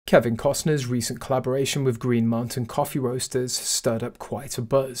Kevin Costner's recent collaboration with Green Mountain Coffee Roasters stirred up quite a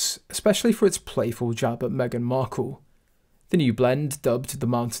buzz, especially for its playful jab at Meghan Markle. The new blend, dubbed the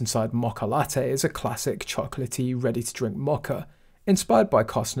Mountainside Mocha Latte, is a classic chocolatey, ready-to-drink mocha, inspired by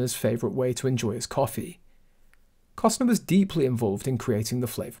Costner's favourite way to enjoy his coffee. Costner was deeply involved in creating the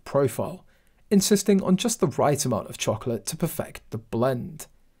flavour profile, insisting on just the right amount of chocolate to perfect the blend.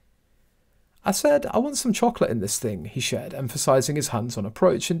 "I said, I want some chocolate in this thing," he shared, emphasising his hands-on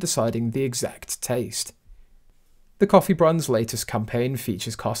approach in deciding the exact taste. The coffee brand's latest campaign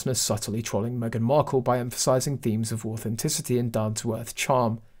features Costner subtly trolling Meghan Markle by emphasising themes of authenticity and down-to-earth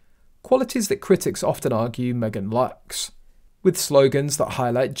charm, qualities that critics often argue Meghan lacks. With slogans that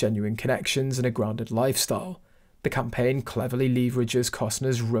highlight genuine connections and a grounded lifestyle, the campaign cleverly leverages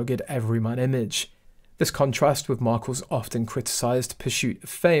Costner's rugged everyman image. This contrast with Markle's often criticised pursuit of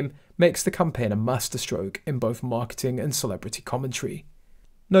fame makes the campaign a masterstroke in both marketing and celebrity commentary.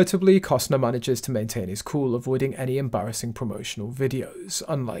 Notably, Costner manages to maintain his cool, avoiding any embarrassing promotional videos,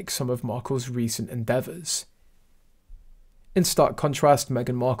 unlike some of Markle's recent endeavours. In stark contrast,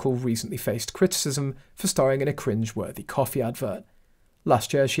 Meghan Markle recently faced criticism for starring in a cringe-worthy coffee advert.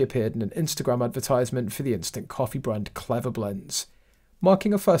 Last year, she appeared in an Instagram advertisement for the instant coffee brand Clever Blends,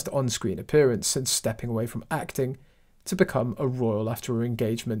 marking her first on-screen appearance since stepping away from acting to become a royal after her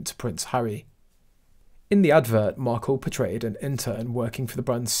engagement to Prince Harry. In the advert, Markle portrayed an intern working for the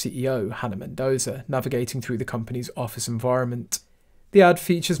brand's CEO, Hannah Mendoza, navigating through the company's office environment. The ad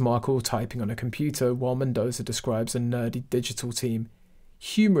features Markle typing on a computer while Mendoza describes a nerdy digital team,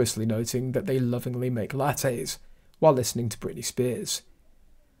 humorously noting that they lovingly make lattes while listening to Britney Spears.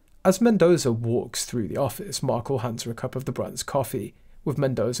 As Mendoza walks through the office, Markle hands her a cup of the brand's coffee, with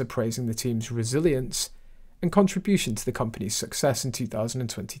Mendoza praising the team's resilience and contribution to the company's success in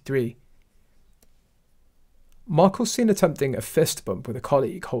 2023. Markle's seen attempting a fist bump with a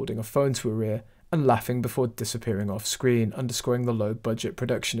colleague holding a phone to her ear and laughing before disappearing off screen, underscoring the low-budget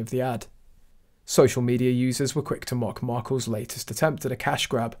production of the ad. Social media users were quick to mock Markle's latest attempt at a cash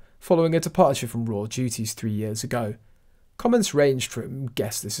grab following a departure from royal duties 3 years ago. Comments ranged from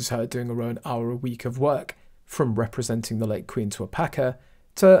 "guess this is her doing her own hour a week of work," from representing the late Queen to a packer,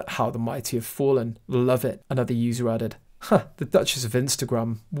 to "how the mighty have fallen, love it." Another user added, "Huh, the Duchess of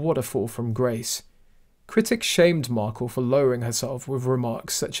Instagram, what a fall from grace." Critics shamed Markle for lowering herself with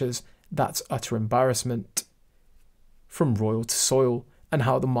remarks such as "that's utter embarrassment," "from royal to soil," and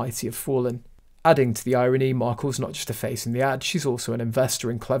 "how the mighty have fallen." Adding to the irony, Markle's not just a face in the ad, she's also an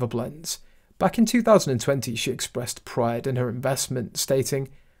investor in Clever Blends. Back in 2020, she expressed pride in her investment, stating,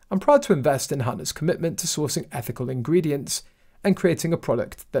 "I'm proud to invest in Hannah's commitment to sourcing ethical ingredients and creating a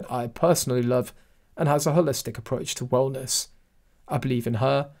product that I personally love and has a holistic approach to wellness. I believe in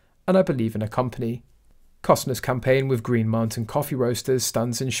her, and I believe in her company." Costner's campaign with Green Mountain Coffee Roasters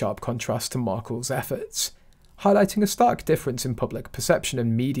stands in sharp contrast to Markle's efforts, highlighting a stark difference in public perception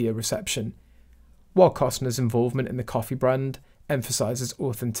and media reception. While Costner's involvement in the coffee brand emphasises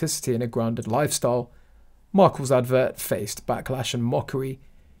authenticity and a grounded lifestyle, Markle's advert faced backlash and mockery,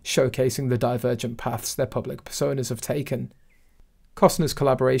 showcasing the divergent paths their public personas have taken. Costner's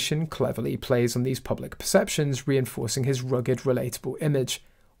collaboration cleverly plays on these public perceptions, reinforcing his rugged, relatable image,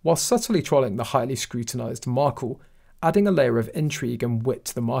 while subtly trolling the highly scrutinised Markle, adding a layer of intrigue and wit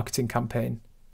to the marketing campaign.